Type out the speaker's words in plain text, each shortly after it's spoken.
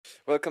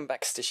Welcome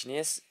back,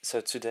 Stationeers.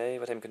 So today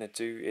what I'm gonna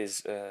do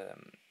is a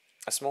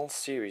small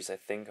series, I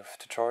think, of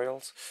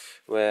tutorials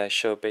where I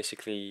show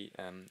basically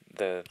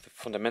the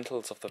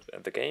fundamentals of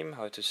the game,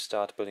 how to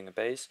start building a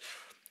base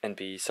and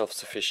be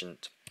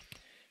self-sufficient.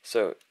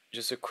 So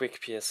just a quick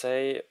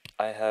PSA,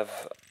 I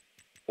have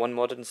one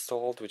mod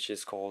installed which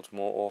is called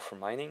More Ore for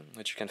Mining,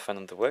 which you can find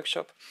on the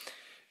workshop.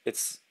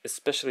 It's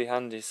especially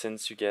handy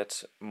since you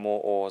get more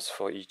ores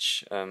for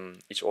each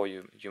ore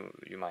you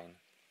mine.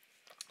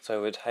 So I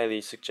would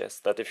highly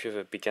suggest that if you're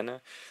a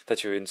beginner,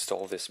 that you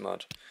install this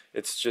mod.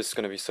 It's just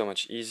going to be so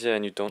much easier,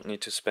 and you don't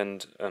need to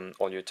spend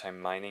all your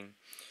time mining,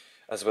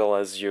 as well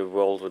as your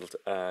world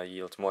will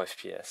yield more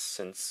FPS,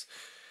 since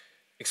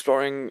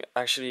exploring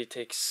actually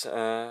takes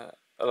a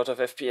lot of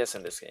FPS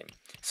in this game.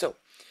 So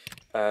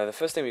the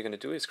first thing we're going to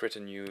do is create a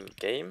new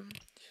game.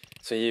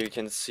 So here you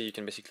can see you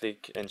can basically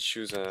click and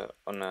choose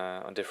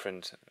on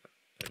different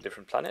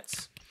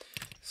planets.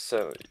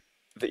 So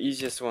the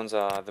easiest ones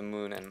are the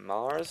Moon and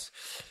Mars,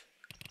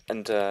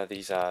 and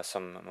these are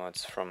some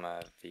mods from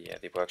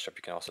the workshop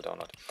you can also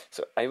download.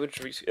 So I would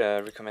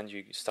recommend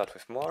you start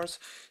with Mars,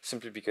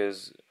 simply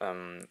because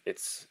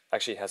it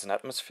actually has an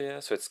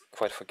atmosphere, so it's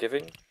quite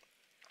forgiving.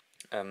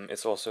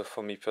 It's also,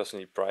 for me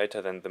personally,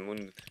 brighter than the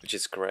Moon, which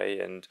is grey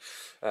and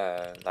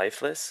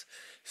lifeless.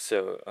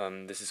 So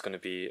this is going to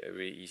be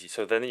really easy.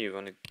 So then you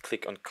want to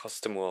click on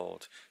Custom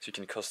World, so you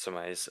can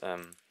customize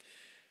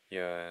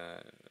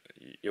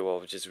your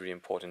world, which is really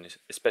important,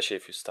 especially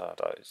if you start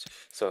out.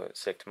 So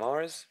select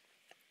Mars.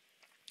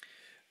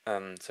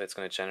 So it's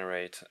going to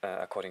generate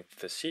according to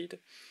the seed.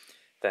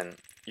 Then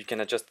you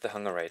can adjust the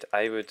hunger rate.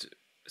 I would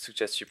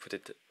suggest you put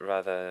it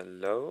rather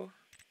low.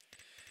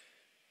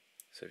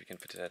 So we can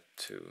put it at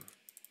 2,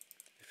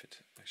 if it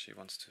actually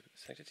wants to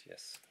select it.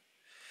 Yes.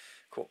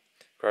 Cool.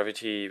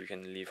 Gravity we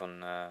can leave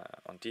on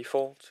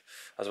default,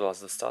 as well as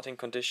the starting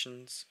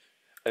conditions.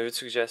 I would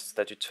suggest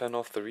that you turn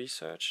off the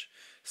research,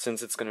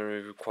 since it's going to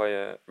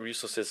require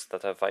resources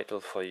that are vital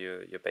for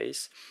your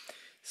base.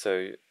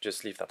 So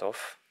just leave that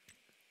off.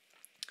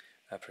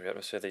 Preview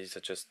atmosphere, these are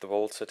just the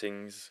world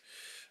settings.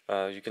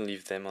 You can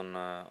leave them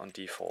on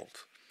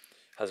default.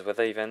 Has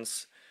weather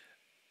events.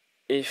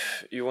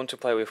 If you want to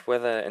play with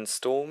weather and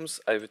storms,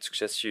 I would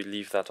suggest you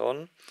leave that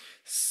on.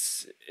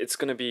 It's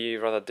going to be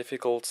rather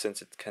difficult,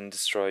 since it can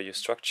destroy your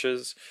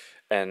structures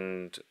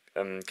and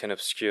can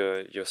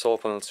obscure your solar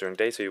panels during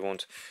day, so you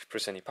won't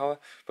produce any power,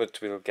 but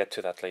we'll get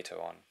to that later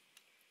on.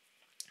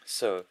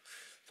 So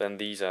then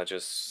these are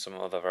just some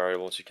other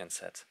variables you can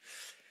set.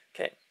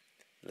 Okay,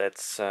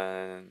 let's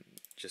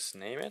just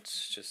name it,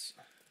 just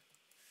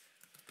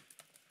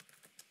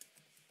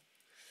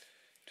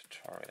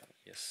tutorial.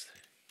 Yes,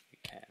 we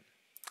can.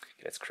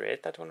 Okay, let's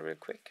create that one real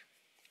quick,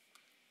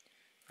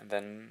 and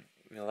then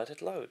we'll let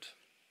it load.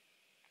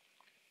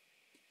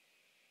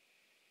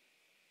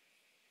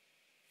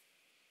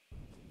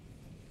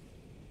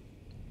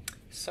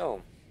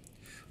 So,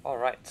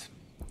 alright,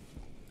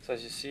 so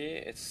as you see,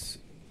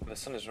 the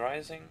sun is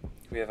rising,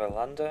 we have a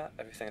lander,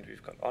 everything that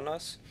we've got on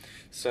us.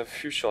 So a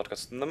few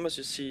shortcuts. The numbers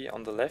you see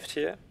on the left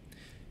here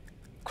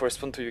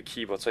correspond to your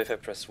keyboard. So if I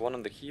press 1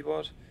 on the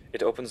keyboard,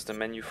 it opens the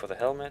menu for the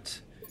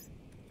helmet,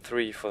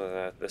 3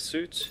 for the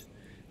suit,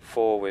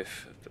 4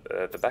 with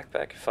the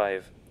backpack,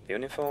 5 the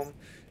uniform,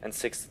 and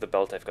 6 the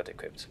belt I've got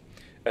equipped.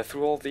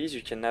 Through all these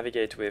you can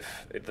navigate with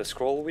the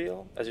scroll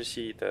wheel, as you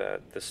see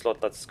the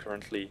slot that's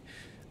currently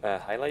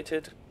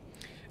highlighted,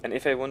 and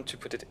if I want to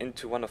put it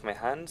into one of my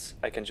hands,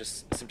 I can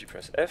just simply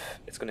press F.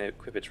 It's going to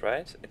equip it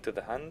right into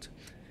the hand,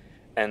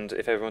 and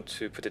if I want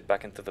to put it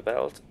back into the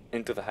belt,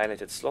 into the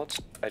highlighted slot,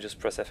 I just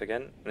press F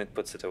again and it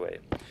puts it away.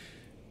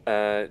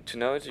 To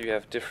note, you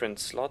have different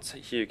slots.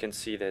 Here you can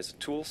see there's a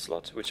tool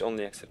slot, which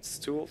only accepts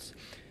tools,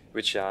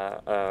 which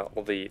are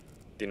all the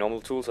normal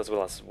tools, as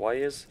well as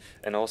wires,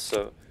 and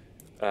also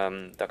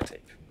duct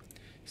tape.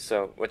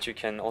 So what you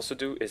can also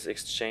do is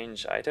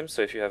exchange items.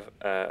 So if you have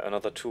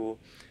another tool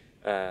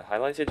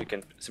highlighted, you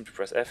can simply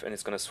press F and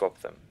it's going to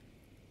swap them.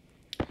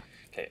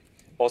 Okay.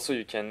 Also,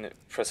 you can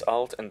press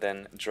Alt and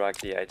then drag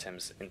the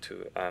items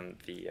into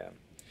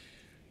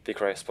the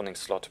corresponding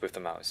slot with the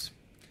mouse.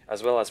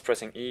 As well as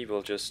pressing E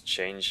will just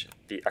change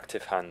the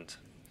active hand.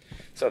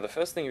 So the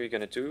first thing we're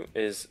going to do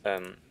is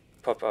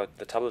pop out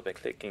the tablet by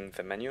clicking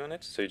the menu on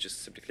it. So you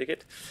just simply click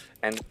it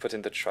and put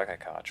in the tracker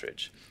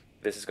cartridge.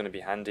 This is going to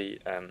be handy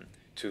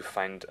to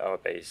find our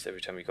base every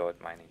time we go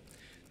out mining.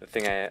 The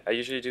thing I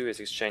usually do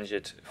is exchange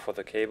it for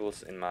the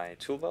cables in my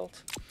tool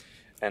belt,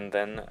 and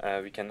then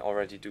we can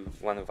already do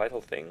one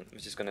vital thing,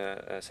 which is going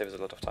to save us a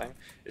lot of time,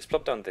 is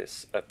plop down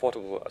this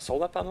portable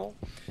solar panel,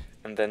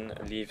 and then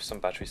leave some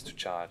batteries to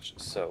charge.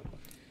 So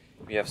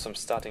we have some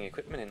starting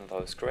equipment in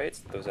those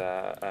crates. Those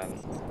are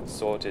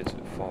sorted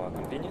for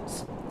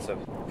convenience. So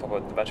pop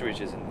out the battery,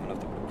 which is in one of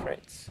the blue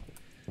crates,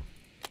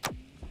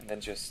 and then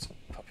just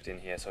pop it in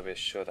here, so we're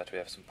sure that we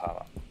have some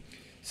power.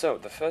 So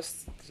the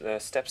first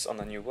steps on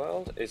the new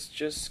world is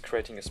just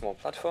creating a small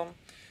platform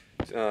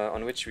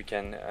on which we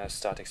can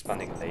start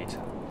expanding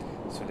later.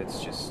 So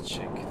let's just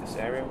check this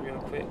area real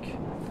quick.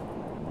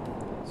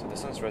 So the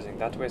sun is rising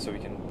that way, so we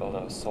can build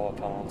our solar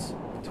panels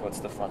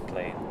towards the flat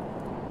plane.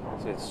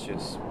 So let's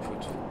just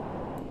put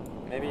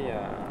maybe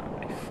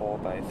a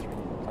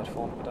 4x3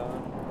 platform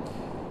down.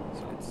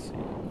 So let's see,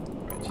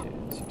 right here,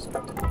 it seems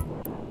good.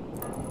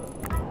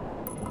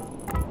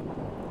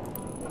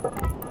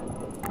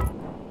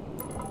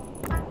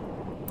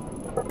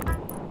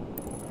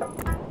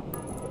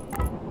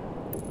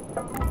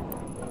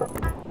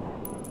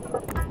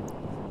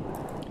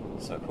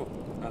 So cool,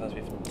 now that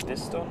we've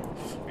this done,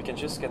 we can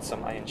just get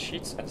some iron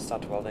sheets and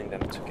start welding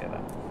them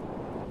together.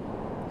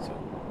 So,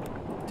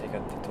 take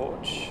out the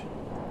torch.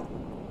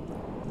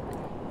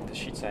 The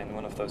sheets are in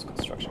one of those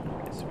construction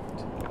areas,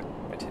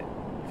 right here.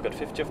 We've got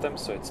 50 of them,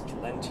 so it's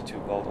plenty to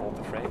weld all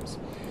the frames.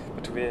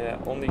 But we're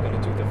only going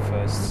to do the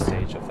first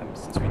stage of them,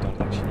 since we don't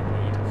actually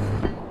need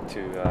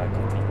to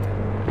complete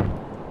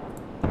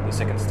them. The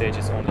second stage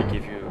is only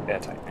give you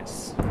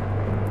airtightness.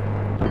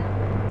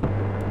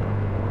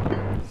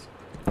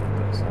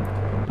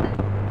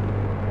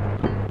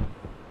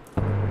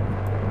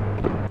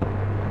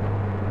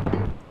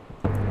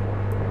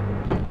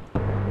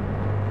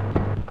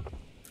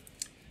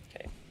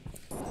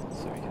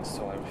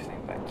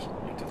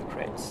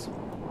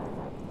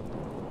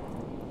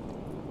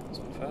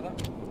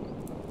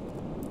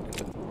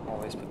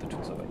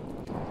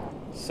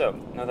 So,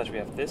 now that we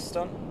have this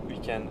done, we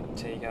can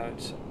take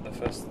out the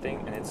first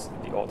thing, and it's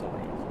the auto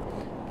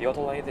lathe. The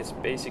auto lathe is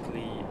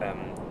basically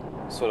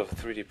sort of a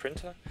 3D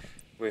printer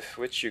with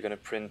which you're going to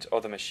print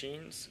other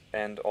machines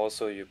and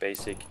also your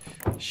basic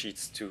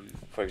sheets to,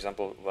 for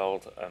example,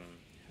 weld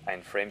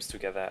iron frames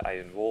together,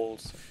 iron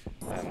walls,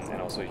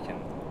 and also you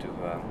can do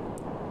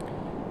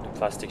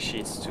plastic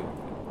sheets to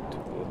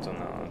put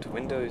onto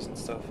windows and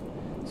stuff.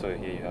 So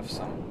here you have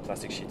some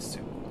plastic sheets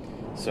too.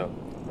 So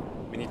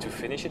we need to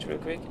finish it real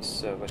quick,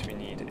 so what we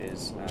need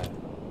is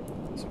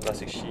some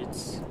plastic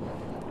sheets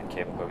and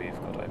cable car. We've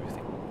got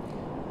everything.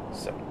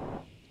 So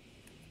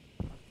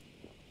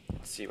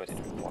let's see what it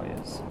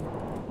requires.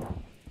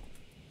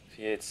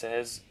 Here it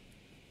says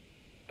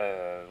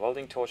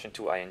welding torch and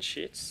 2 iron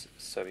sheets,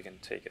 so we can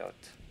take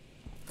out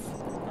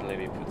and let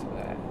me put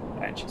the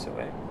iron sheets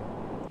away.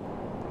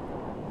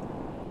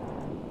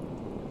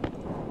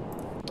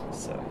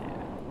 So here.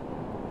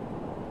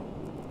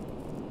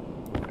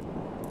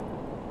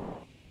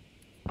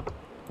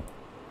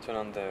 Turn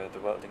on the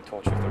welding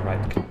torch with the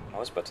right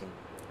mouse button.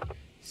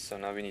 So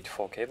now we need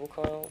 4 cable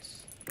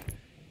coils.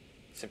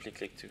 Simply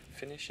click to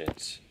finish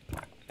it.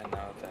 And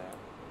now the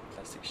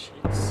plastic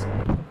sheets.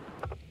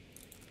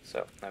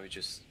 So now we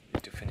just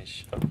need to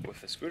finish up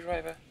with the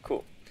screwdriver.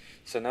 Cool.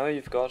 So now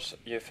you've got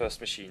your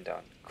first machine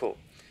down. Cool.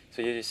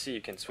 So here you see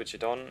you can switch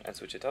it on and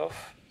switch it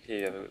off. Here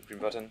you have a green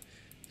button,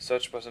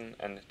 search button,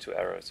 and 2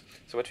 arrows.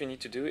 So what we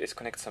need to do is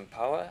connect some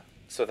power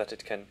so that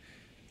it can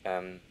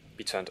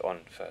be turned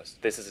on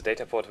first. This is a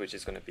data port which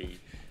is going to be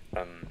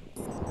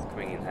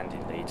coming in handy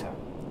later.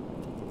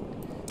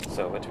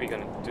 So what we're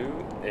going to do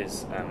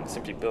is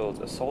simply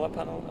build a solar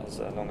panel as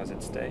long as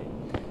it's day,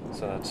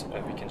 so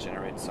that we can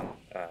generate some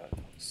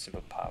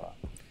simple power.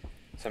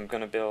 So I'm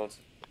going to build,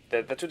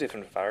 there are 2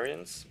 different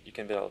variants. You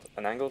can build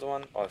an angled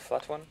one or a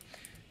flat one.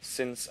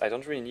 Since I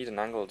don't really need an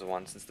angled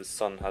one, since the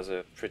sun has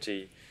a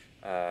pretty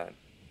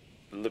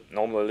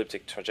normal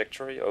elliptic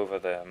trajectory over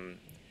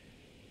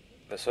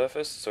the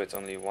surface, so it's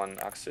only one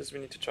axis we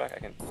need to track. I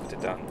can put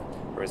it down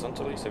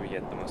horizontally so we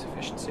get the most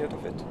efficiency out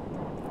of it.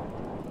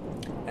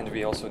 And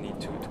we also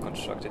need to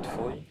construct it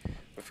fully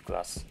with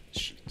glass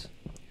sheet.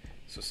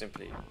 So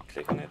simply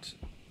click on it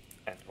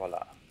and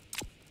voila.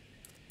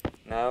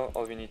 Now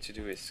all we need to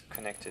do is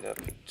connect it up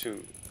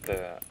to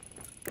the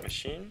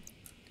machine.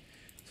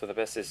 So the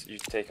best is you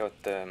take out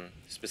the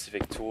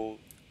specific tool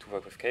to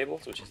work with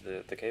cables, which is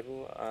the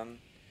cable,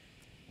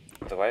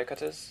 the wire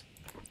cutters,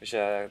 which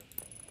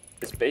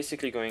is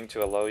basically going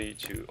to allow you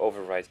to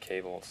override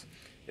cables.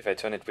 If I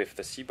turn it with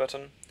the C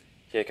button,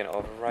 here I can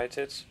override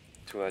it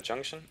to a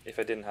junction. If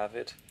I didn't have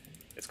it,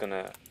 it's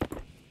gonna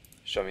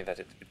show me that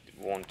it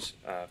won't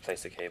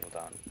place the cable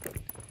down.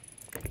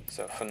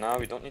 So for now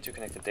we don't need to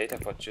connect the data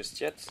port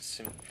just yet,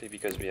 simply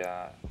because we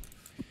are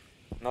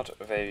not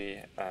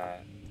very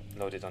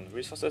loaded on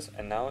resources,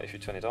 and now if you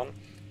turn it on,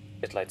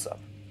 it lights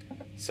up.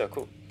 So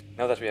cool.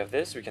 Now that we have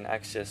this, we can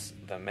access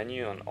the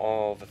menu on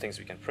all the things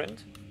we can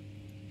print.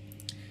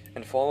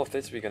 And for all of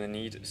this, we're going to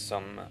need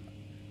some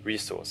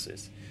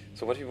resources.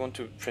 So what we want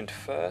to print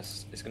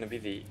first is going to be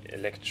the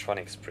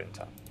electronics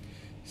printer.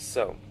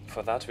 So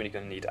for that, we're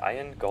going to need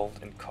iron, gold,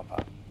 and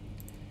copper.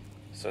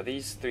 So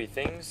these 3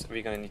 things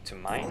we're going to need to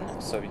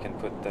mine, so we can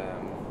put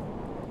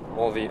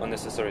all the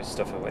unnecessary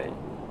stuff away.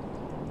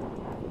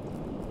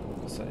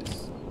 So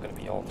it's going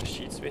to be all the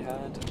sheets we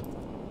had,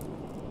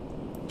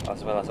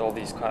 as well as all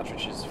these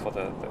cartridges for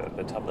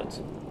the tablet.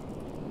 So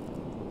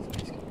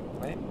these can go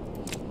away.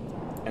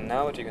 And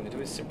now what you're going to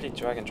do is simply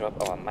drag and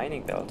drop our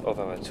mining belt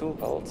over our tool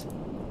belt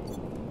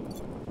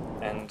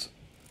and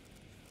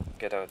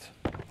get out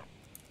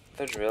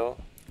the drill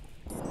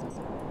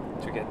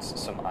to get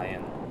some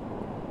iron.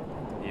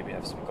 Here we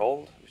have some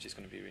gold, which is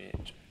going to be really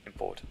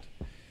important.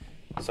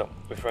 So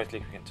with right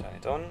click we can turn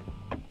it on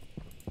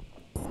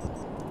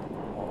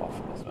or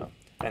off as well.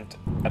 And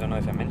I don't know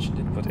if I mentioned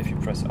it, but if you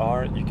press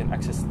R, you can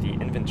access the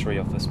inventory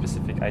of a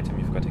specific item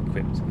you've got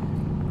equipped,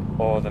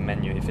 or the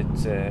menu. If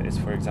it is,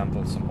 for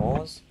example, some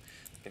ores,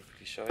 I can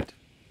quickly show it.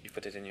 You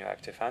put it in your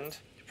active hand,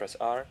 you press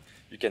R,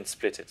 you can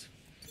split it,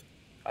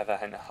 either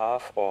in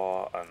half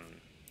or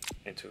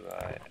into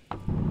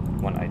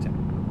one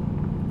item.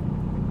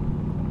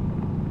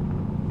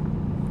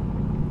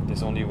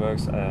 This only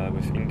works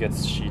with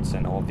ingots, sheets,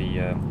 and all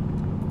the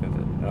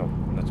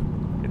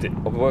it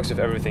works with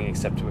everything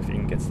except with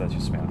ingots that you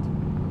smelt.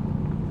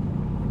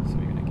 So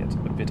we're gonna get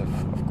a bit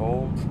of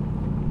gold.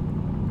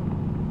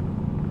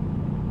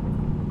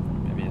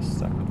 Maybe a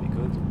stack would be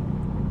good.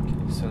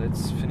 Okay, so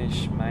let's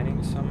finish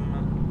mining some.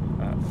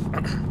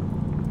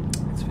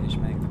 Let's finish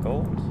mining the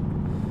gold,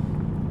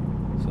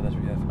 so that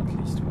we have at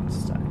least one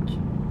stack.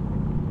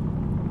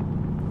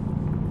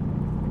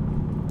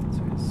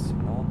 So here's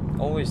some more.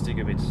 Always dig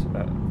a bit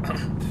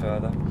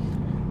further,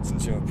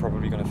 since you're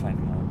probably gonna find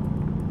more.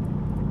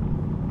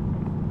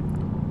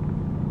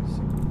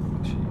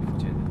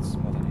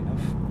 More than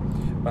enough.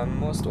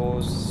 Most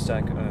ores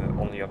stack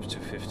only up to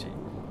 50.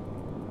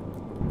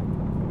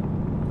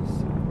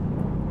 So.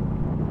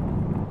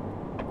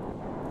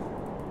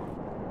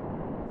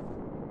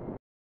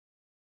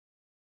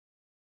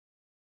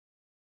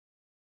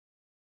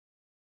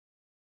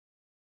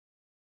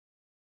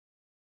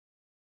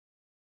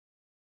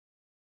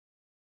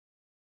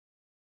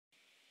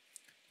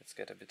 Let's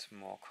get a bit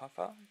more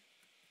copper.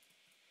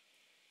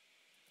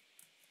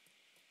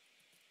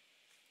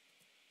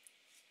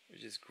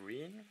 Which is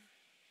green.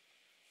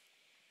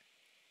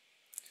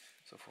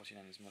 So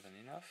 49 is more than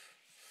enough.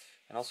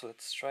 And also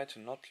let's try to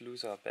not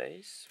lose our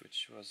base,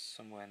 which was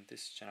somewhere in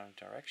this general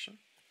direction.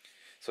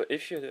 So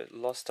if you're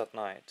lost at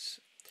night,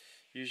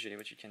 usually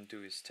what you can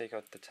do is take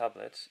out the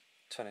tablet,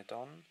 turn it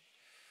on,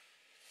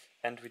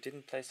 and we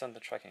didn't place down the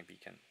tracking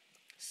beacon.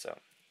 So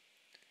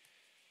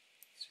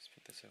let's just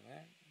put this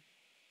away.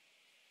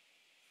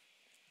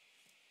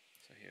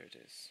 So here it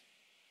is.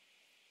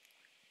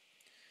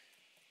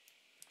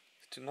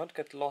 To not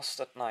get lost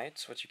at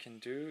night, what you can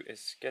do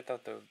is get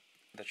out the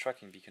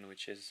tracking beacon,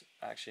 which is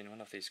actually in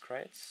one of these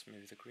crates,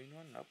 maybe the green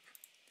one, nope,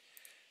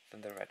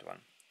 then the red one.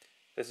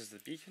 This is the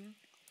beacon.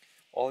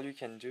 All you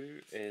can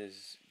do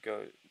is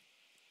go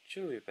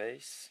to your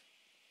base.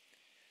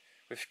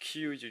 With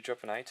Q you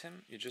drop an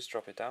item, you just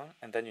drop it down,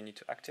 and then you need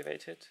to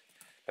activate it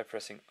by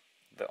pressing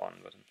the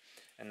on button.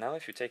 And now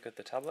if you take out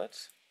the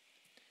tablet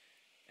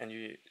and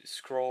you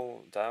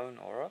scroll down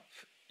or up,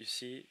 you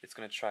see it's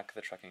going to track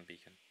the tracking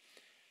beacon.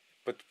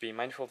 But be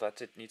mindful that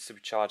it needs to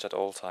be charged at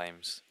all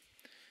times.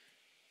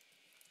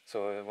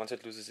 So once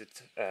it loses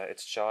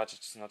its charge,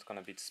 it's not going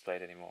to be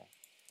displayed anymore.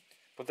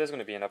 But there's going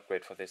to be an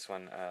upgrade for this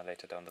one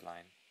later down the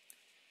line.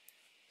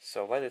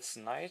 So while it's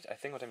night, I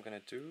think what I'm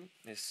going to do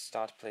is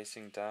start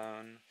placing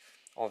down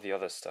all the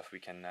other stuff we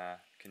can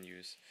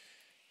use.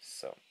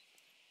 So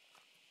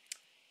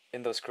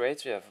in those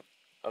crates we have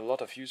a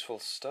lot of useful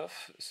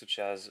stuff, such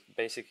as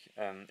basic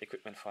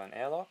equipment for an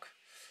airlock,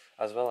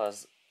 as well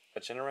as a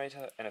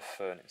generator and a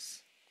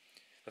furnace.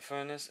 The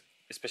furnace,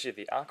 especially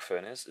the arc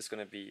furnace, is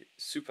going to be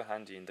super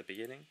handy in the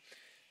beginning,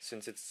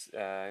 since it's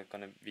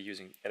going to be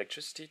using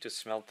electricity to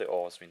smelt the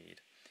ores we need.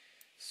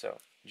 So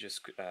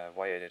just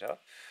wire it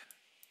up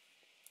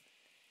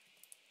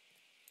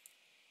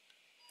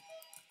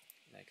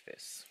like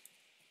this.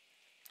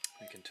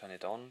 We can turn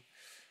it on.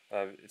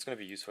 It's going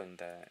to be useful in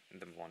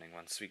the morning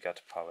once we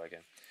got power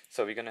again.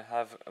 So we're going to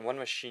have one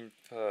machine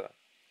per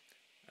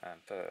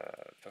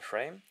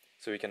frame,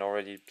 so we can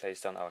already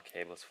place down our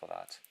cables for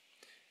that.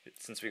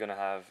 Since we're going to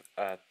have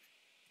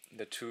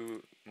the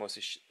two most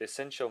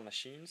essential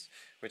machines,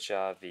 which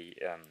are the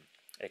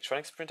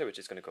electronics printer, which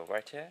is going to go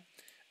right here,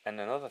 and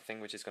another thing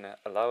which is going to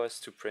allow us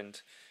to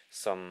print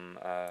some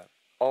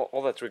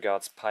all that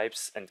regards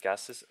pipes and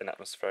gases and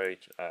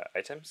atmospheric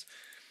items,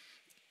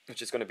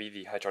 which is going to be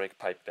the hydraulic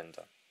pipe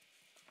bender.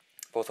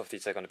 Both of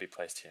these are going to be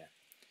placed here.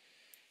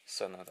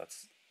 So now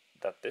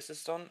that this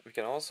is done, we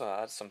can also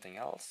add something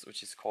else,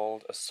 which is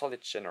called a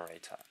solid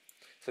generator.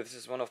 So this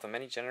is one of the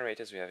many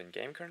generators we have in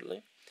game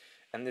currently,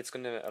 and it's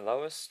going to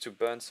allow us to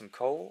burn some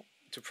coal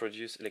to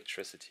produce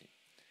electricity.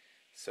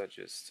 So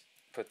just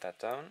put that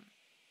down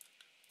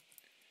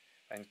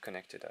and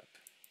connect it up.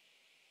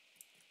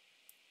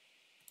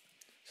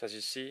 So as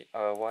you see,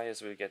 our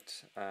wires will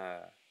get,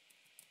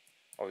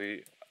 or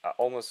we are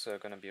almost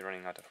going to be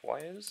running out of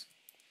wires.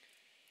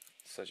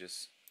 So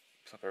just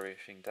plop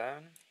everything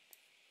down.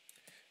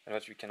 And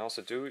what we can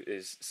also do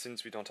is,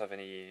 since we don't have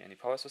any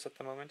power source at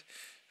the moment,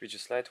 we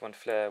just light one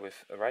flare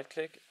with a right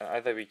click.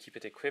 Either we keep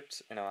it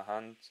equipped in our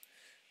hand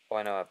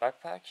or in our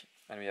backpack,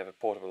 and we have a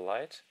portable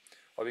light,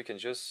 or we can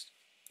just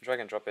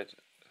drag and drop it,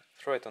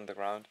 throw it on the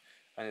ground,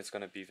 and it's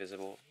going to be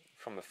visible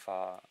from a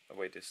far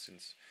away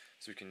distance,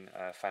 so we can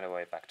find our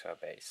way back to our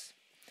base.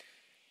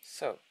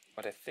 So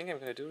what I think I'm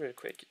going to do real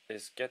quick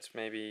is get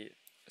maybe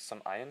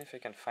some iron if I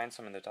can find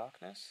some in the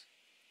darkness.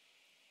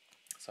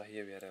 So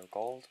here we had our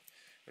gold,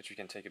 which we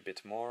can take a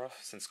bit more of,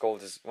 since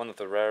gold is one of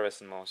the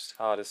rarest and most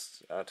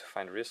hardest to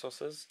find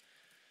resources,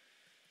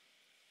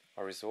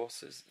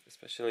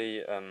 especially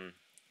in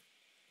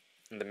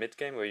the mid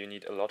game where you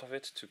need a lot of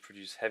it to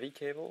produce heavy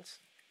cables.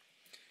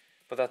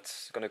 But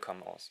that's gonna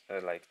come also,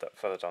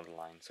 further down the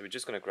line. So we're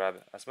just gonna grab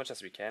as much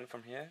as we can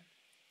from here,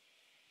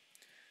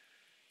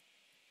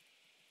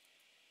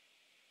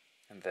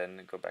 and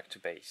then go back to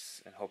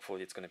base, and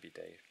hopefully it's gonna be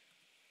day.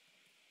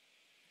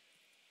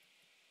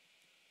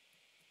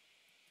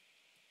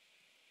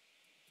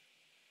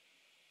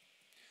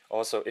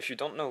 Also, if you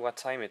don't know what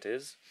time it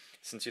is,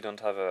 since you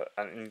don't have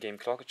an in-game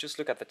clock, just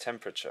look at the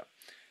temperature.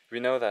 We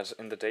know that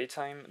in the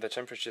daytime the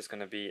temperature is going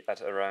to be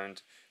at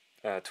around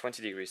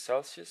 20 degrees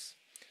Celsius,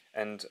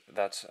 and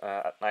that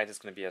at night it's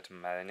going to be at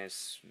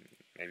minus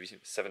maybe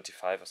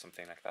 75 or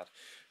something like that.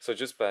 So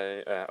just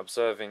by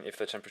observing if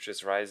the temperature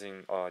is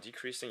rising or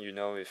decreasing, you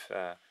know if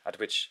at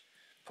which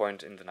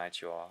point in the night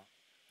you are.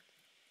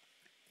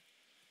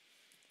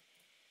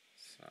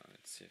 So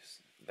let's see if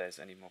there's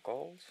any more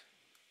gold.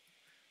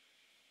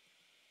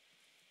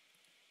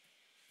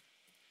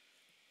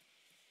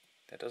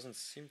 There doesn't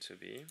seem to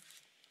be.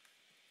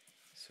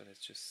 So let's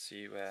just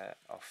see where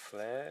our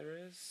flare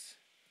is.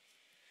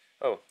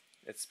 Oh,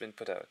 it's been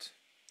put out.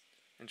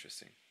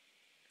 Interesting.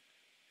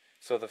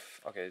 So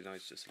okay, no,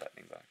 it's just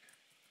lightning back.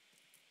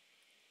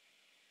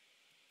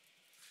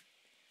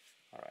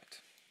 Alright.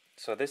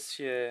 So this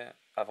here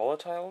are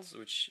volatiles,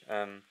 which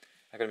are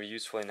going to be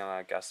useful in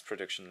our gas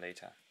production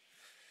later.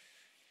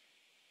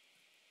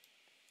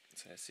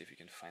 So let's see if we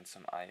can find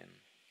some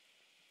iron.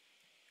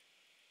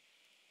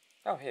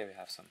 Oh, here we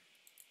have some.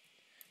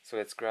 So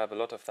let's grab a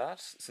lot of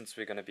that, since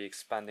we're going to be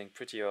expanding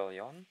pretty early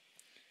on,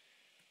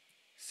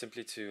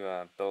 simply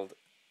to build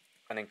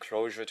an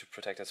enclosure to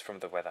protect us from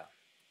the weather.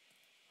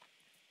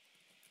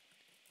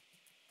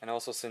 And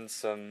also,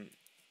 since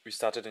we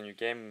started a new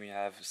game, we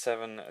have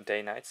 7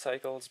 day-night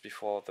cycles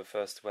before the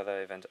first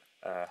weather event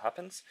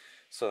happens,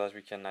 so that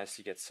we can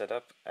nicely get set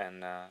up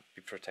and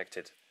be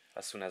protected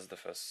as soon as the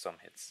first storm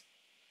hits.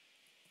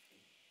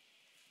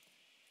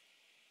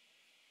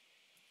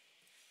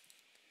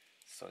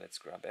 So let's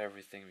grab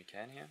everything we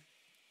can here.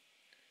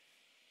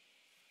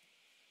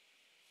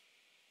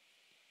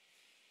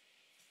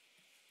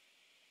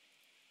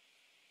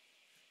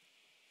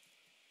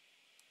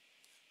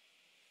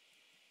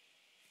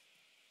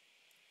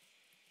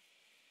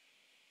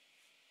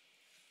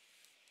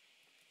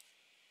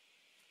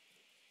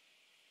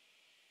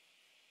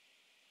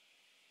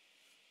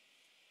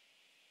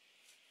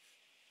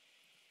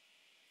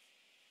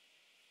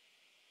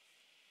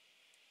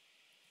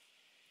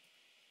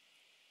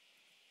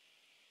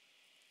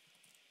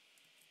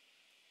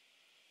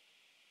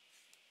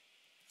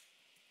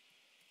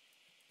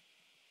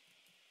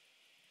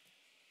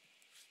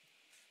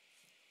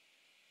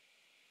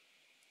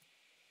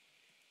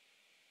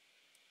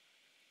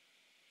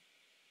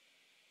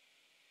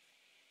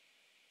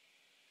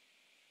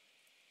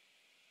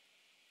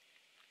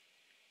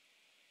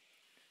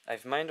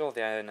 I've mined all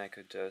the iron I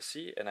could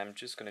see, and I'm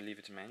just going to leave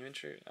it in my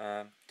inventory,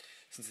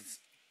 since it's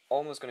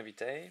almost going to be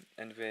day,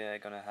 and we're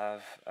going to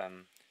have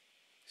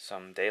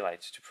some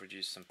daylight to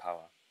produce some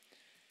power.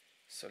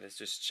 So let's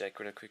just check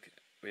real quick.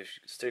 We've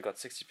still got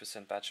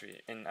 60%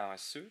 battery in our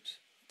suit,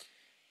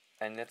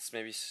 and let's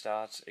maybe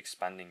start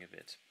expanding a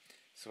bit.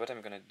 So what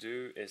I'm going to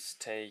do is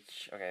okay,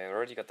 I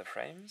already got the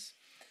frames.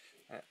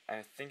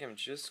 I think I'm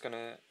just going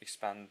to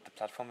expand the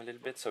platform a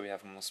little bit so we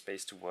have more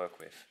space to work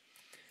with.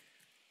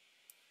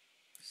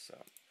 So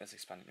let's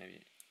expand it maybe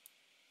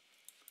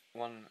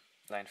one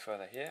line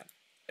further here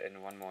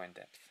and one more in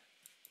depth.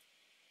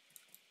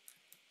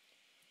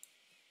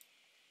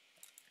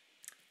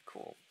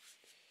 Cool.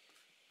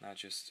 Now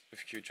just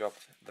if you drop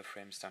the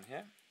frames down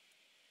here,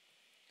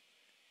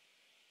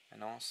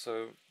 and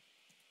also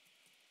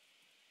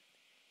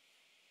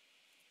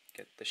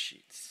get the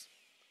sheets.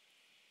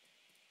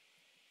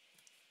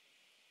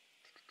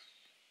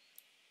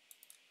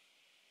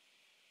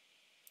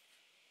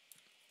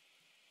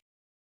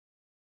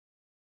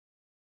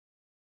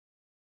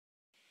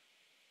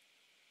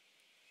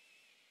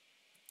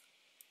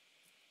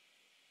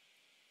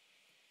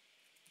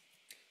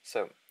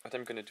 So what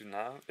I'm going to do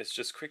now is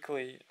just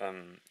quickly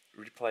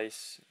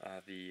replace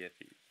the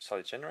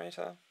solid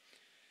generator,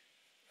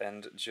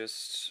 and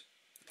just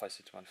place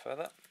it one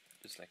further,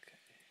 just like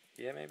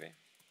here maybe,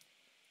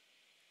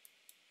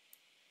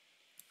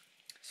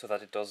 so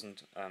that it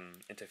doesn't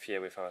interfere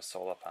with our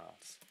solar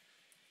panels.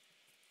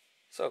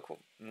 So cool,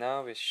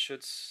 now we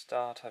should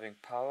start having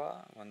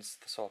power once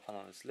the solar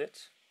panel is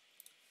lit.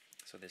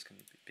 So this can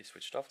be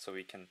switched off, so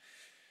we can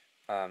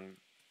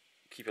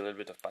keep a little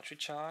bit of battery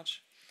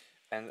charge.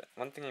 And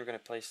one thing I'm going to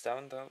place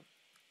down though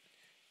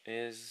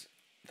is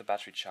the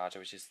battery charger,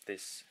 which is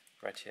this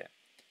right here.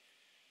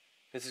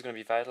 This is going to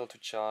be vital to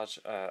charge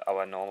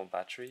our normal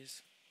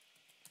batteries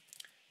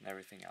and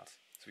everything else.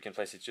 So we can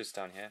place it just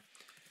down here.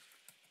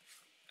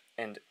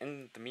 And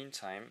in the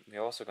meantime,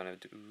 we're also going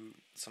to do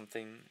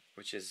something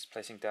which is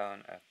placing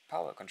down a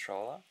power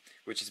controller,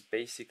 which is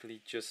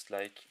basically just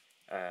like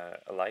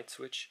a light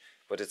switch,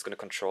 but it's going to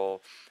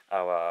control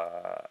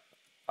our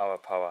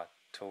power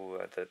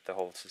to the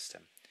whole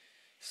system.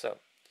 So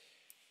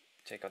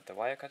take out the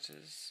wire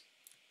cutters,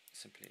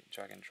 simply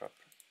drag and drop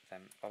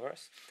them over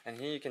us, and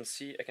here you can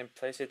see I can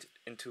place it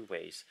in two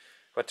ways.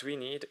 What we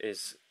need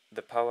is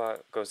the power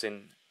goes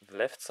in the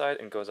left side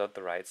and goes out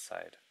the right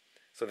side.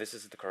 So this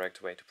is the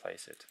correct way to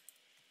place it.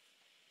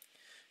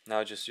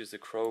 Now just use the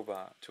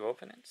crowbar to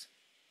open it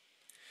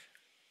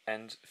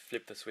and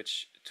flip the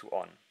switch to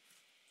on.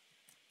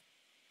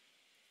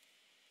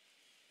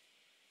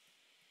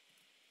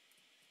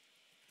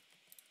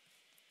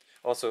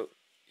 Also,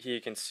 here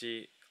you can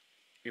see,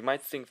 you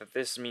might think that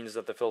this means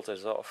that the filter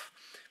is off,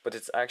 but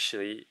it's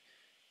actually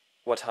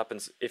what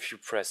happens if you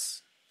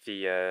press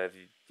the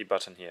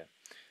button here.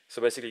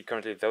 So basically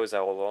currently those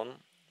are all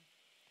on,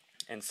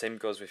 and same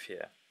goes with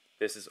here.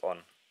 This is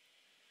on.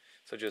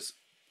 So just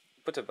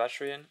put a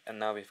battery in, and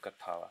now we've got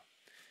power.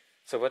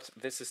 So what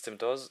this system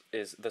does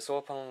is the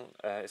solar panel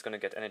is going to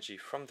get energy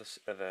from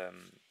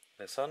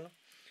the sun,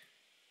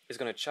 is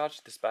going to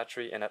charge this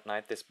battery, and at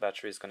night this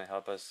battery is going to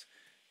help us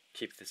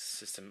keep this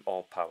system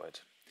all powered.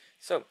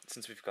 So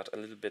since we've got a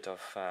little bit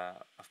of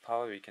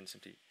power, we can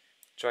simply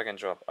drag and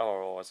drop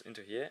our oars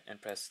into here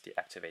and press the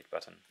activate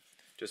button.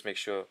 Just make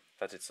sure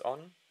that it's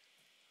on,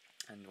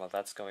 and while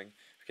that's going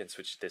we can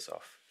switch this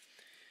off.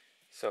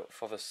 So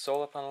for the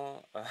solar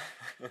panel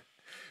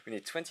we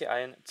need 20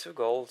 iron, 2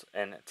 gold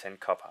and 10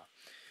 copper.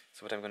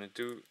 So what I'm going to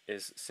do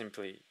is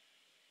simply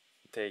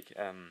take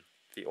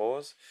the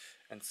ores,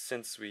 and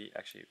since we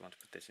actually want to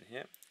put this in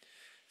here,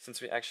 since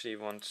we actually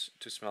want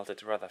to smelt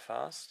it rather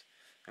fast,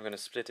 I'm going to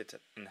split it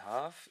in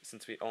half.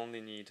 Since we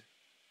only need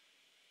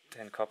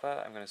 10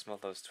 copper, I'm going to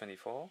smelt those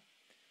 24.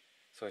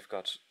 So we've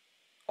got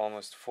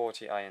almost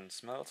 40 iron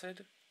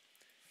smelted,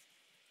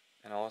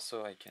 and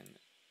also I can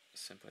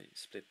simply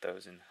split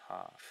those in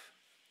half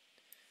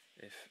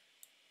if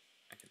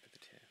I can put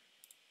it here.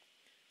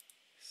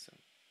 So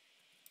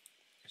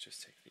let's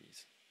just take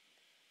these.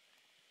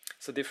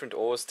 So different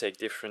ores take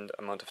different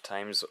amount of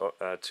times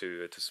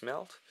to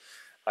smelt.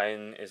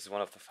 Iron is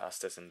one of the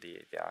fastest in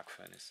the arc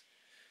furnace.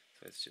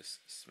 So let's just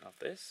smelt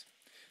this.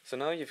 So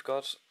now you've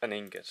got an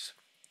ingot.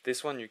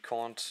 This one you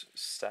can't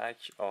stack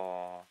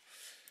or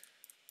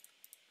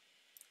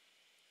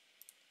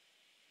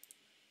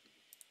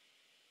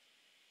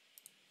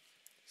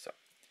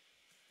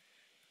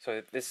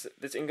so this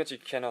ingot you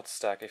cannot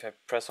stack. If I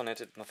press on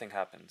it, nothing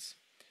happens.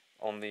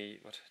 Only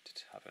what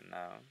did happen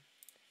now?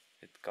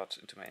 It got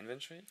into my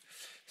inventory.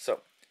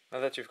 So now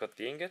that you've got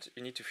the ingot,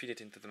 you need to feed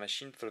it into the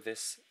machine through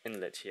this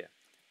inlet here.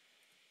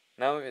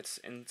 Now it's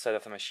inside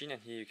of the machine,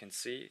 and here you can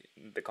see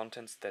the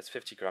contents. There's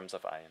 50 grams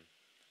of iron.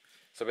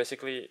 So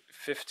basically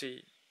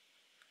 50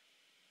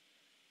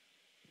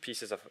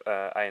 pieces of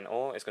iron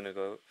ore is going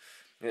to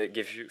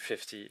give you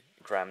 50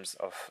 grams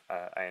of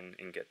iron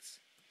ingots.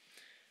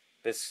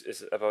 This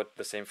is about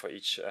the same for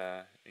each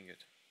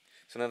ingot.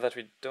 So now that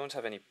we don't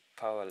have any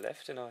power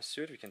left in our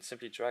suit, we can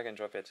simply drag and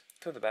drop it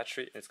to the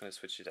battery, and it's going to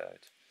switch it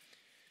out.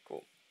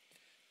 Cool.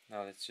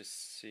 Now let's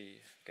just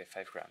see. Okay,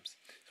 5 grams.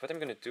 So what I'm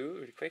going to do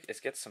really quick is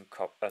get some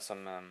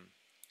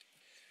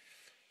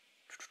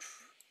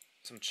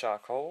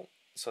charcoal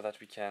so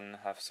that we can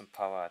have some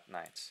power at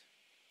night.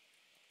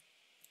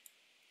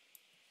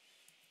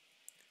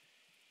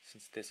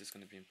 Since this is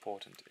going to be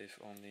important, if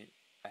only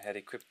I had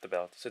equipped the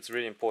belt. So it's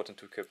really important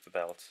to equip the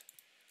belt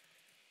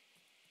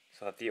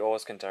so that the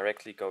ores can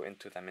directly go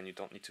into them and you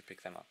don't need to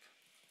pick them up.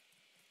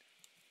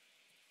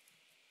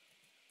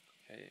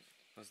 Okay,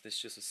 was this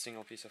just a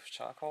single piece of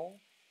charcoal?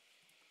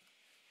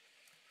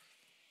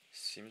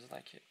 Seems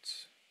like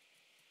it.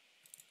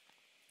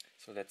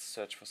 So let's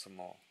search for some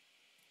more.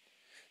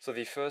 So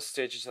the first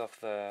stages of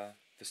the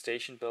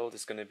station build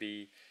is going to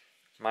be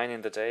mine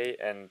in the day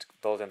and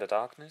build in the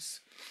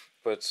darkness.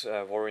 But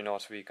worry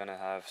not, we're going to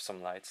have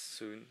some lights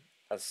soon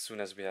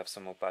as we have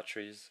some more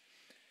batteries.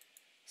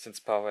 Since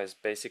power is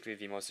basically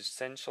the most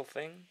essential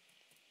thing,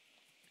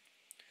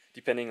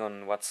 depending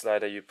on what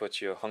slider you put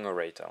your hunger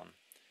rate on.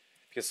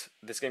 Because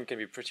this game can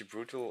be pretty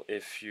brutal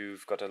if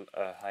you've got a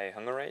high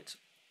hunger rate,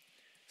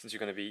 since you're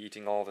going to be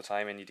eating all the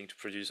time and needing to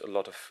produce a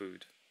lot of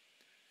food.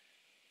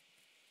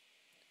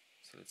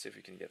 So let's see if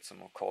we can get some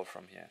more coal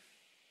from here.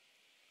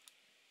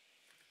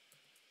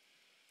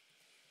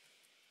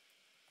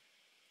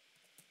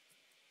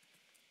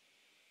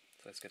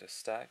 So let's get a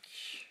stack.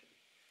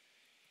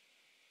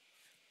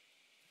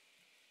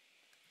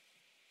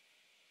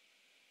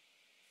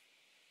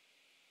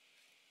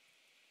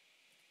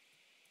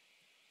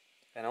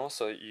 And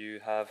also you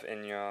have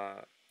in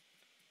your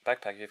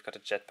backpack, you've got a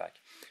jetpack.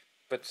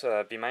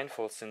 But be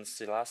mindful, since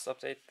the last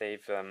update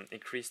they've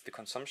increased the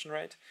consumption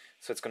rate,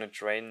 so it's going to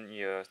drain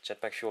your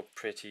jetpack fuel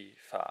pretty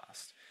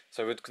fast.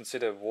 So I would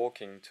consider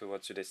walking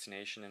towards your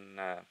destination in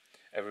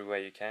every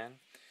way you can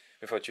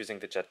without using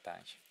the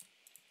jetpack.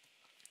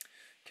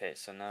 Okay,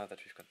 so now that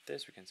we've got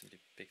this, we can simply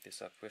pick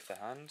this up with the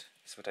hand.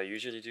 That's what I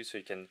usually do, so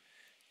you can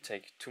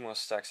take 2 more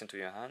stacks into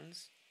your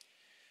hands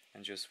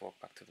and just walk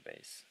back to the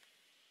base.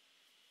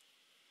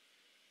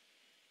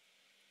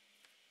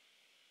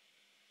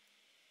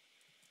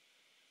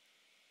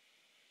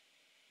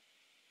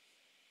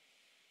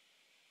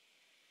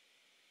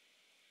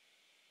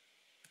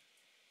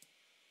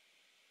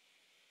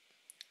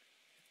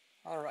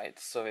 Alright,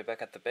 so we're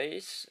back at the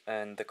base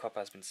and the copper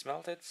has been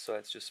smelted, so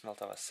let's just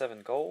smelt our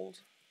 7 gold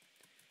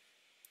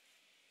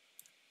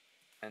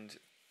and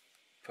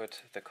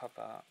put the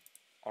copper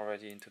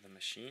already into the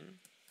machine,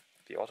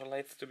 the auto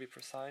lathe to be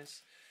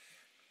precise.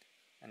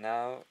 And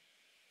now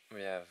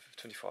we have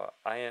 24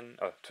 iron,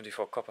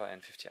 24 copper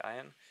and 50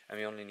 iron, and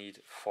we only need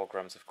 4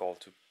 grams of gold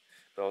to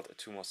build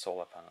 2 more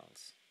solar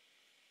panels.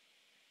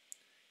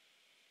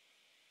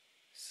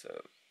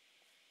 So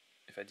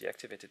if I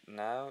deactivate it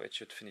now, it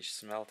should finish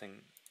smelting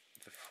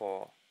the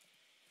 4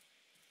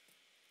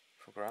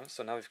 grams.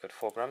 So now we've got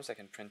 4 grams, I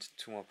can print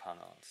 2 more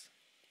panels.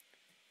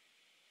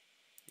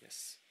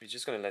 Yes, we're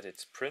just going to let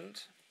it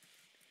print,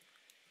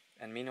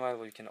 and meanwhile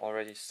we can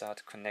already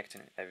start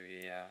connecting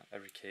every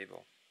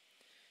cable.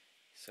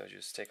 So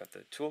just take out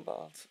the tool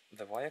belt,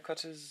 the wire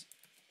cutters,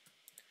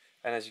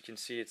 and as you can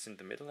see it's in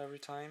the middle every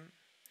time,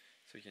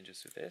 so we can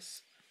just do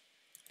this.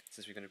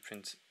 Since we're going to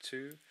print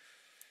 2,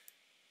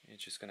 you're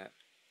just going to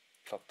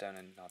plop down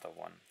another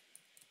one.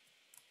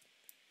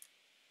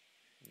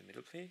 In the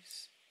middle,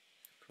 please.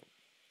 Cool.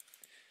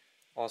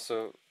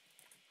 Also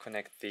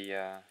connect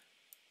the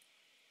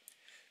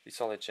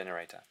solid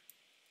generator.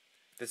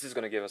 This is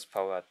going to give us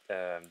power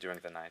during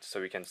the night, so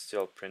we can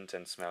still print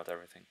and smelt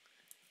everything.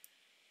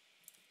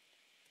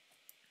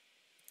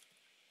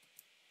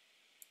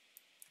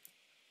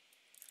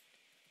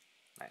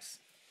 Nice.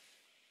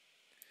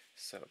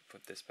 So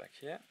put this back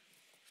here.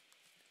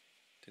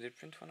 Did it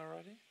print one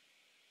already?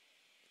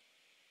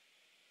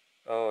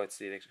 Oh, it's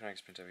the electronics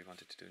printer we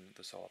wanted to do in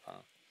the solar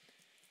panel.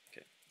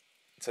 Okay,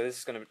 so this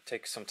is going to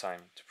take some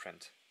time to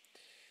print.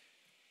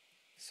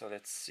 So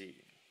let's see.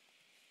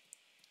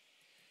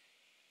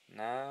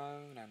 Now.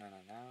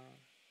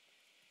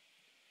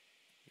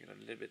 You got a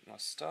little bit more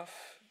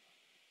stuff.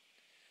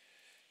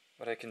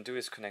 What I can do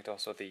is connect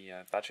also the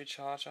battery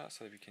charger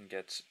so that we can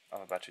get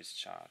our batteries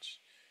charged.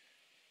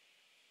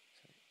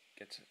 So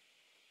get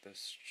the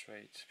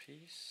straight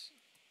piece.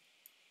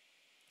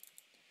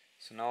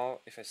 So now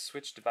if I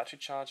switch the battery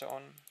charger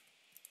on,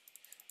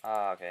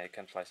 okay, I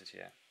can place it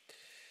here.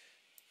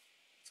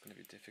 It's going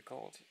to be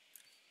difficult.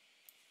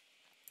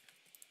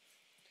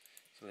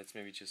 So let's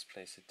maybe just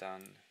place it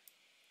down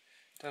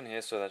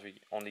here so that we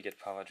only get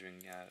power during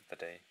the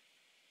day.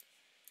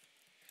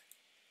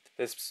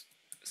 This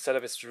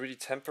setup is really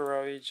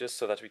temporary, just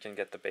so that we can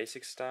get the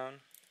basics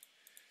down,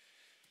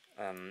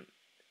 and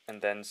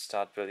then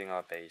start building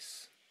our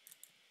base.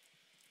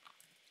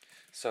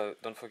 So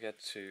don't forget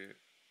to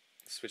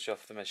switch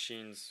off the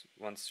machines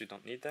once you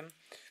don't need them.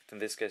 In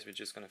this case we're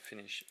just going to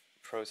finish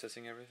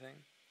processing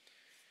everything.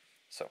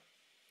 So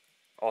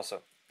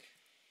also,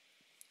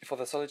 for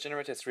the solid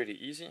generator it's really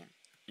easy.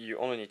 You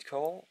only need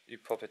coal, you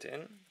pop it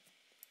in,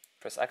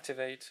 press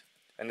activate,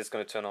 and it's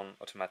going to turn on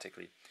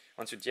automatically.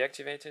 Once you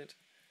deactivate it,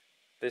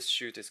 this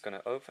chute is going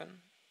to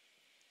open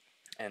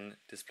and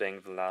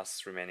displaying the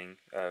last remaining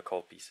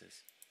coal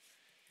pieces.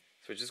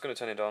 So we're just going to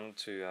turn it on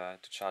to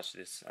charge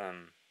this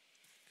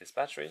this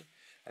battery,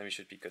 and we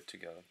should be good to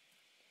go,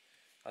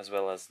 as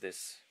well as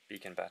this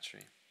beacon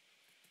battery.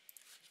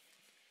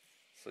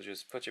 So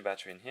just put your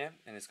battery in here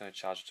and it's going to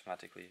charge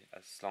automatically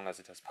as long as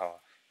it has power,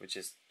 which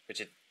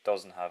it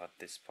doesn't have at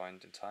this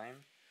point in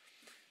time.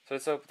 So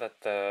let's hope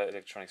that the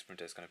electronics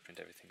printer is going to print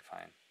everything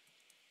fine.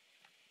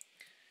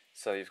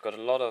 So you've got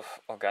a lot of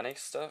organic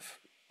stuff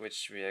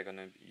which we are going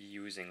to be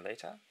using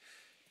later.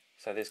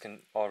 So this can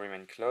all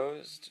remain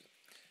closed.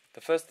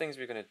 The first things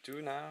we're going to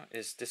do now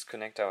is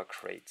disconnect our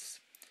crates.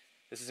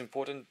 This is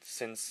important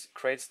since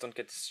crates don't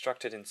get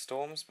destructed in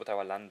storms, but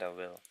our lander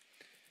will.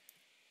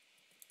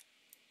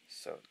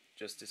 So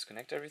just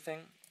disconnect everything,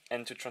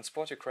 and to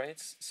transport your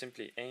crates,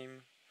 simply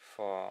aim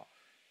for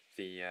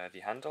the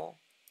handle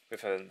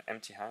with an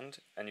empty hand,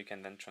 and you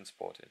can then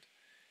transport it.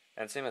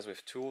 And same as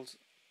with tools,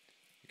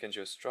 you can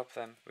just drop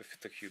them with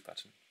the Q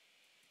button.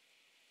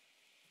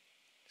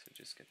 So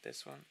just get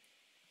this one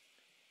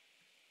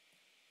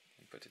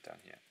and put it down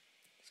here.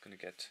 It's going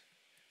to get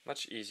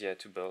much easier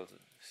to build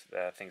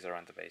things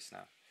around the base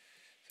now.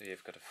 So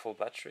you've got a full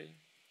battery.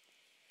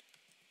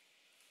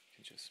 You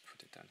can just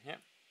put it down here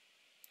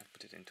and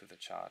put it into the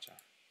charger,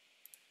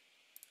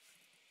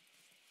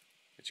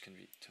 which can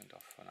be turned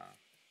off for now.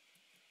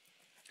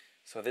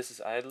 So this is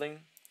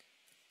idling.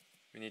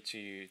 We need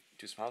to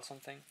smelt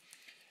something,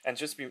 and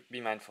just be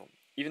mindful.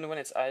 Even when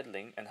it's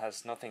idling and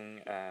has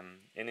nothing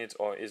in it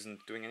or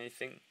isn't doing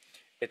anything,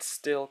 it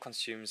still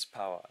consumes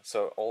power.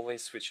 So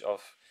always switch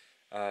off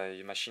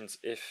your machines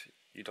if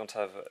you don't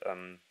have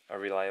a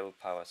reliable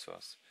power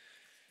source.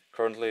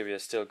 Currently we are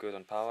still good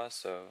on power,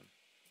 so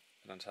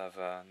we don't have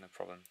no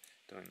problem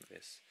doing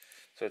this.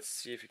 So let's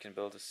see if we can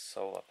build a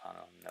solar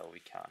panel. No, we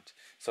can't.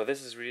 So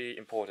this is really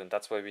important.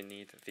 That's why we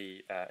need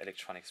the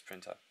electronics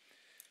printer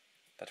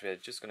that we are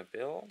just going to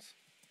build.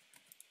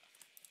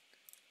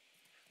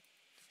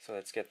 So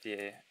let's get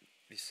the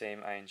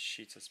same iron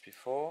sheets as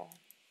before.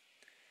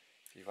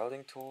 The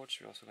welding torch.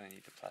 We're also going to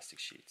need the plastic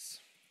sheets.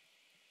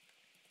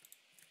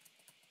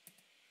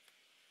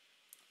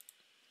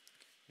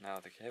 Now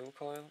the cable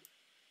coil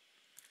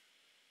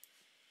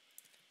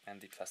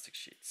and the plastic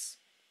sheets.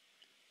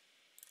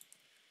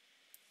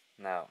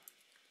 Now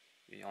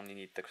we only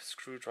need the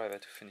screwdriver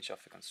to finish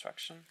off the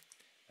construction,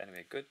 and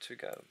we're good to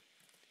go.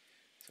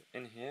 So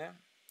in here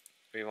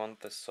we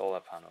want the solar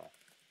panel.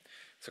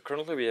 So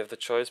currently we have the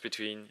choice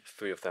between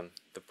three of them: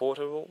 the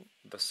portable,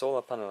 the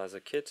solar panel as a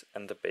kit,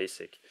 and the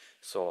basic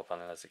solar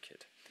panel as a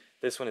kit.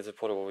 This one is a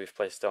portable we've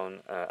placed down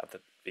at the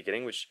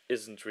beginning, which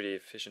isn't really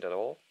efficient at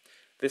all.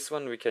 This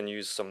one we can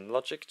use some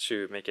logic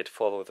to make it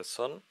follow the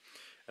sun,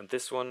 and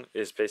this one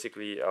is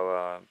basically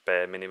our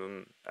bare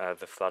minimum,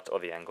 the flat or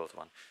the angled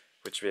one,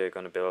 which we are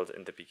going to build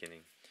in the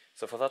beginning.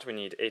 So for that we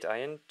need 8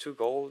 iron, 2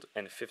 gold,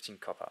 and 15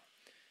 copper.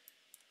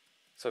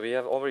 So we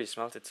have already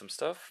smelted some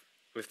stuff.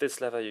 With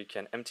this lever you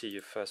can empty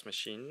your first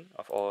machine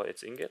of all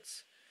its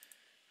ingots,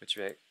 which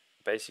we are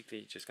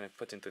basically just going to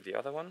put into the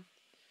other one.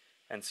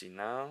 And see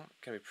now,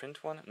 can we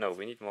print one? No,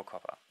 we need more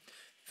copper.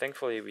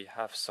 Thankfully we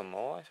have some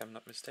more, if I'm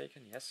not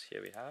mistaken. Yes,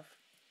 here we have.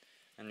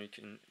 And we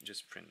can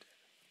just print it.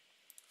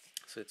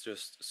 So let's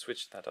just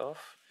switch that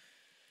off.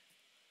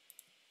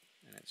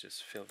 And let's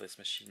just fill this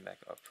machine back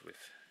up with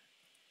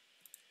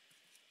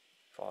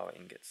for our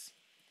ingots.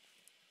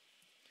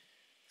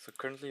 So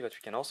currently what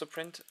we can also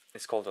print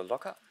is called a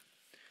locker.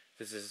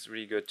 This is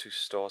really good to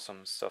store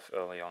some stuff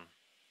early on.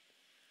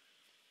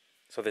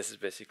 So this is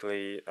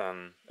basically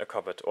a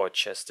cupboard or a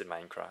chest in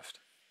Minecraft.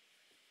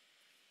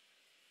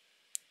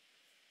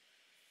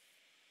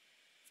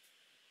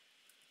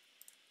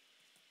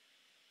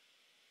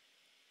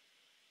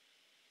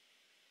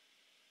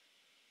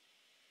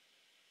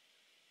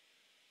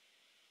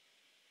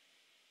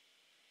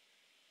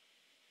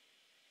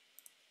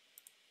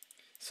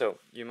 So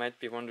you might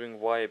be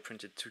wondering why I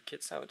printed 2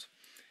 kits out.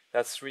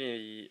 That's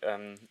really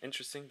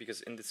interesting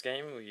because in this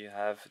game we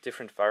have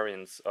different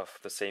variants of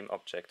the same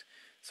object.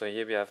 So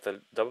here we have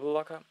the double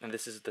locker and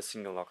this is the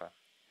single locker.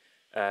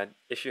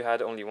 If you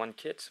had only one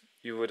kit,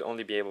 you would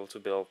only be able to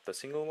build the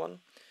single one,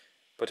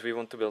 but we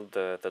want to build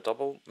the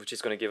double, which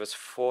is going to give us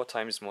 4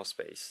 times more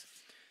space.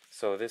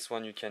 So this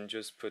one you can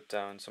just put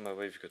down somewhere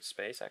where you've got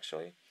space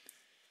actually,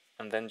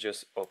 and then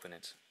just open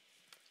it.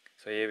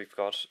 So here we've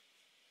got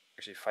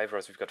actually 5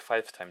 rows, we've got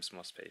 5 times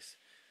more space.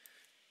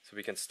 So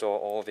we can store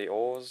all the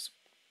ores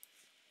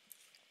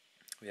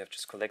we have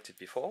just collected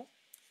before.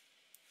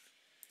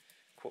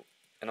 Cool.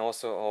 And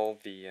also all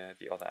the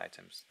other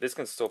items. This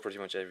can store pretty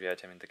much every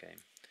item in the game.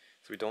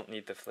 So we don't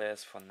need the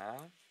flares for now.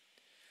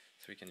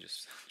 So we can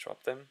just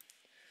drop them.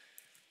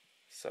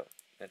 So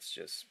let's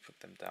just put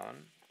them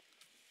down.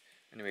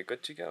 And we're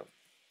good to go.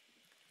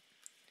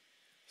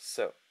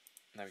 So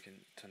now we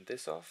can turn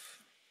this off.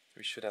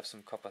 We should have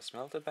some copper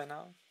smelted by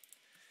now.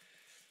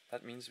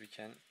 That means we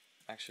can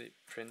actually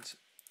print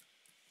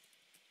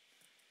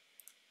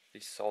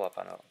these solar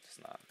panels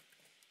now.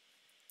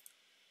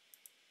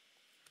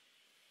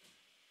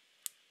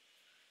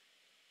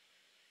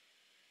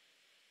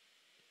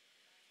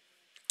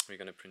 We're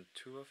going to print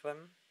 2 of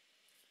them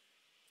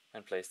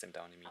and place them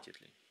down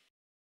immediately.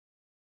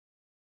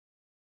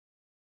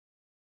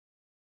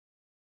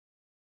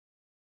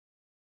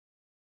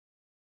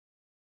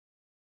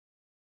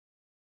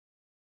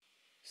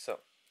 So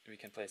we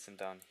can place them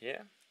down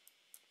here.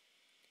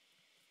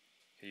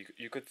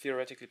 You could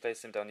theoretically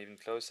place them down even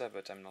closer,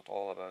 but I'm not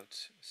all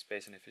about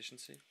space and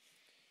efficiency.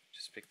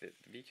 Just pick the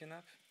beacon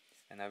up,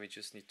 and now we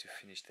just need to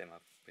finish them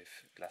up with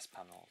glass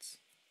panels.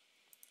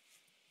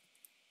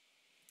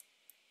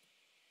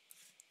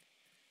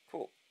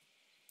 Cool.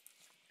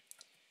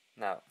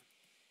 Now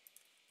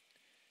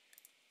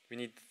we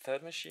need the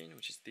third machine,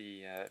 which is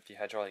the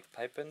hydraulic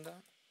pipe bender,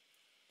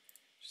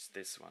 which is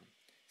this one.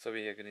 So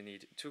we are going to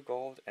need 2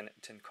 gold and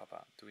 10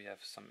 copper. Do we have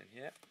some in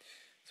here?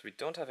 So we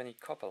don't have any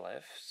copper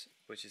left,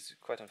 which is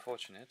quite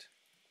unfortunate.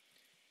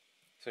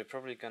 So we're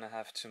probably going to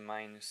have to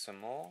mine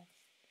some more,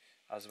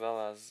 as well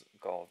as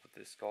gold. But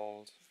this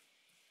gold...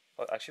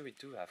 Oh, actually we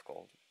do have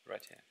gold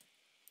right here.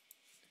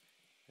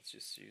 Let's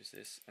just use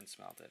this and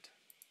smelt it.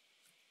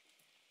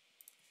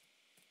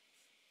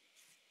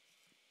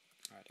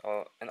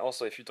 Right. And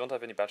also, if you don't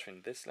have any battery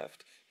in this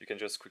left, you can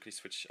just quickly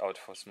switch out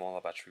for a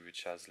smaller battery,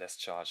 which has less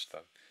charge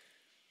though.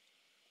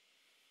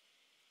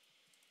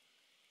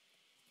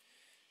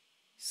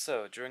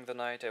 So during the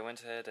night I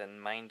went ahead and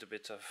mined a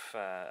bit of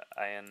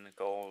iron,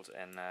 gold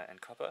and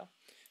copper.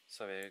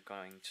 So we're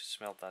going to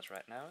smelt that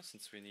right now,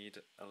 since we need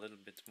a little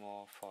bit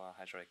more for our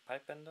hydraulic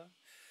pipe bender,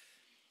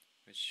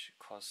 which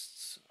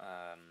costs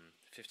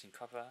 15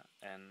 copper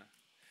and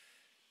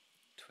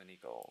 20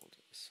 gold.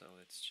 So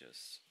let's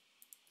just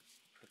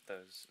put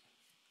those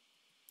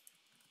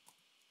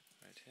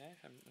right here,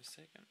 if I'm not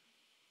mistaken.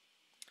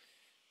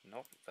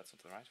 Nope, that's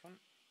not the right one.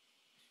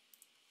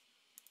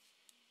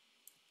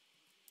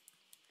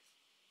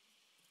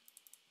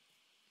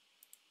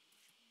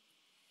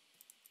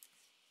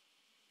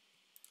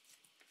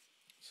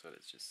 So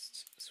let's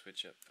just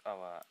switch up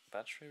our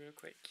battery real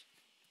quick.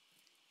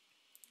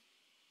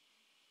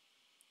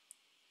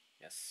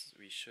 Yes,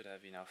 we should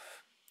have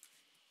enough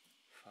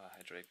for a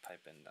hydraulic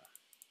pipe bender.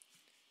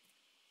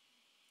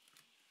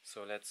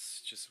 So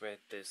let's just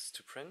wait this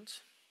to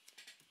print.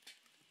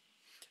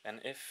 And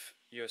if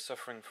you're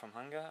suffering from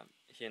hunger,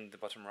 here in the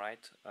bottom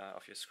right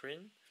of your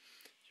screen,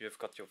 you've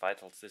got your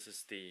vitals. This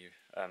is the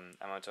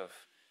amount of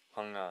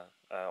hunger,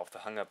 of the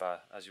hunger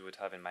bar, as you would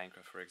have in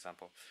Minecraft, for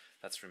example,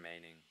 that's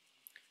remaining.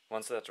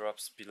 Once that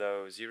drops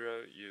below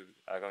 0, you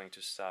are going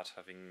to start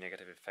having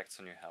negative effects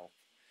on your health.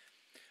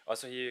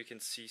 Also here you can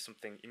see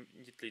something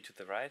immediately to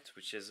the right,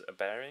 which is a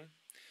bearing,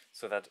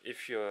 so that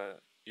if you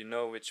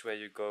know which way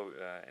you go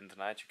in the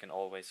night, you can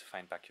always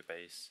find back your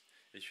base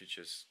if you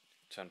just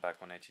turn back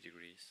 180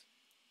 degrees.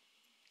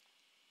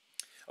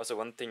 Also,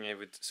 one thing I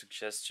would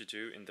suggest you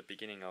do in the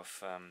beginning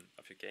of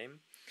your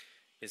game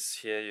is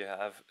here you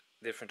have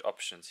different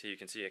options. Here you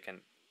can see I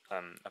can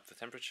up the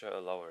temperature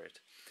or lower it.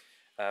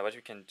 What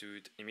you can do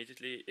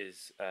immediately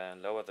is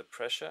lower the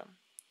pressure.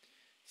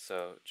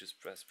 So just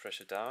press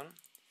pressure down,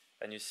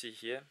 and you see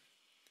here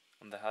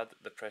on the HUD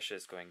the pressure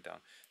is going down.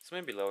 So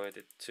maybe lower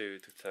it to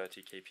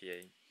 30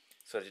 kPa,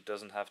 so that it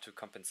doesn't have to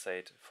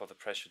compensate for the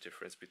pressure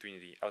difference between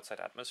the outside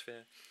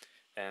atmosphere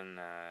and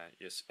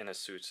your inner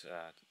suit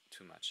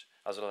too much,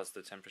 as well as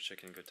the temperature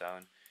can go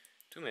down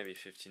to maybe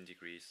 15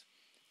 degrees.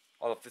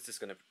 All of this is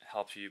going to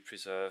help you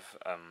preserve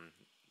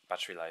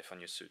battery life on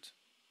your suit.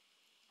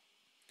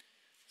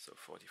 So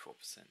 44%.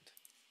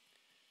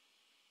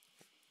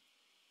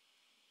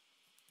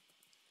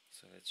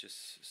 So let's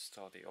just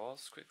store the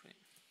ores quickly.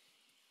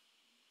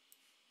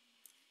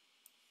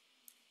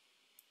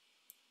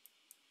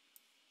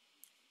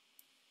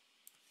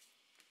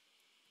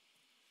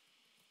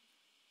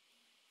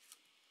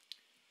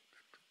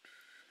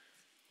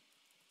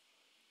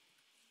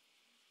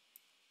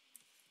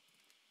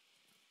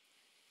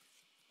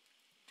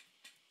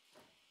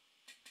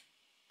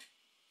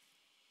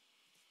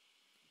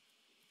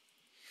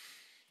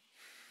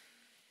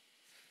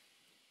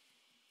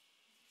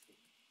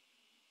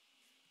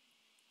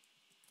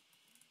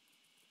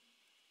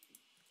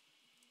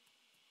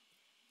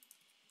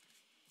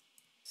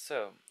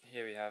 So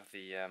here we have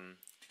the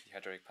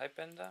hydraulic pipe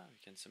bender.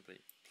 We can simply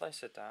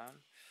place it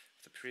down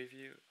with the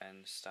preview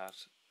and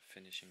start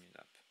finishing it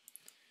up.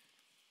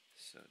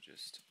 So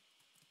just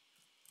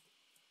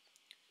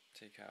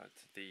take out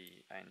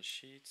the iron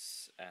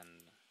sheets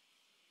and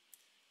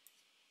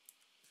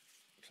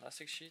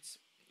plastic sheets.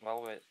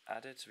 While we're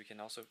at it, we can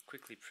also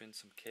quickly print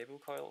some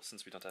cable coils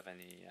since we don't have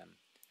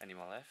any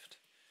more left.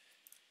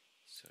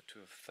 So 2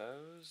 of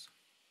those.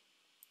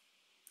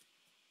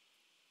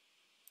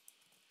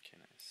 Okay,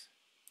 nice.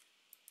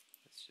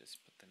 Let's just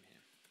put them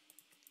here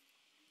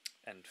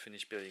and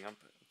finish building up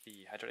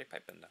the hydraulic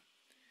pipe bender.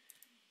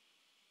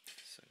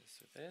 So let's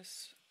do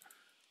this.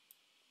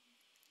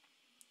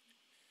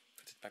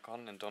 Put it back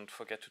on, and don't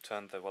forget to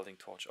turn the welding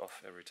torch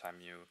off every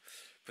time you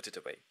put it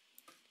away.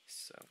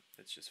 So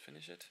let's just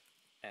finish it,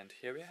 and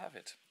here we have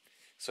it.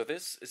 So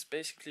this is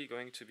basically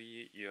going to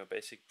be your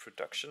basic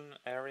production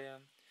area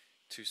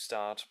to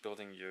start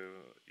building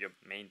your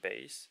main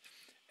base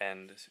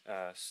and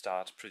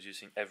start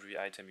producing every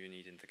item you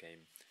need in the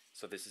game.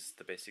 So this is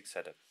the basic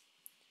setup.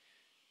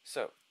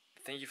 So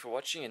thank you for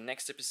watching, and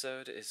next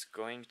episode is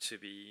going to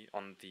be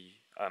on the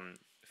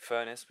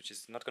furnace, which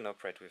is not going to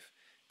operate with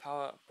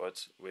power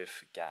but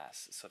with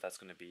gas. So that's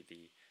going to be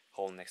the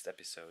whole next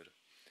episode.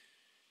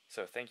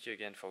 So thank you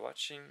again for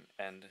watching,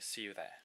 and see you there.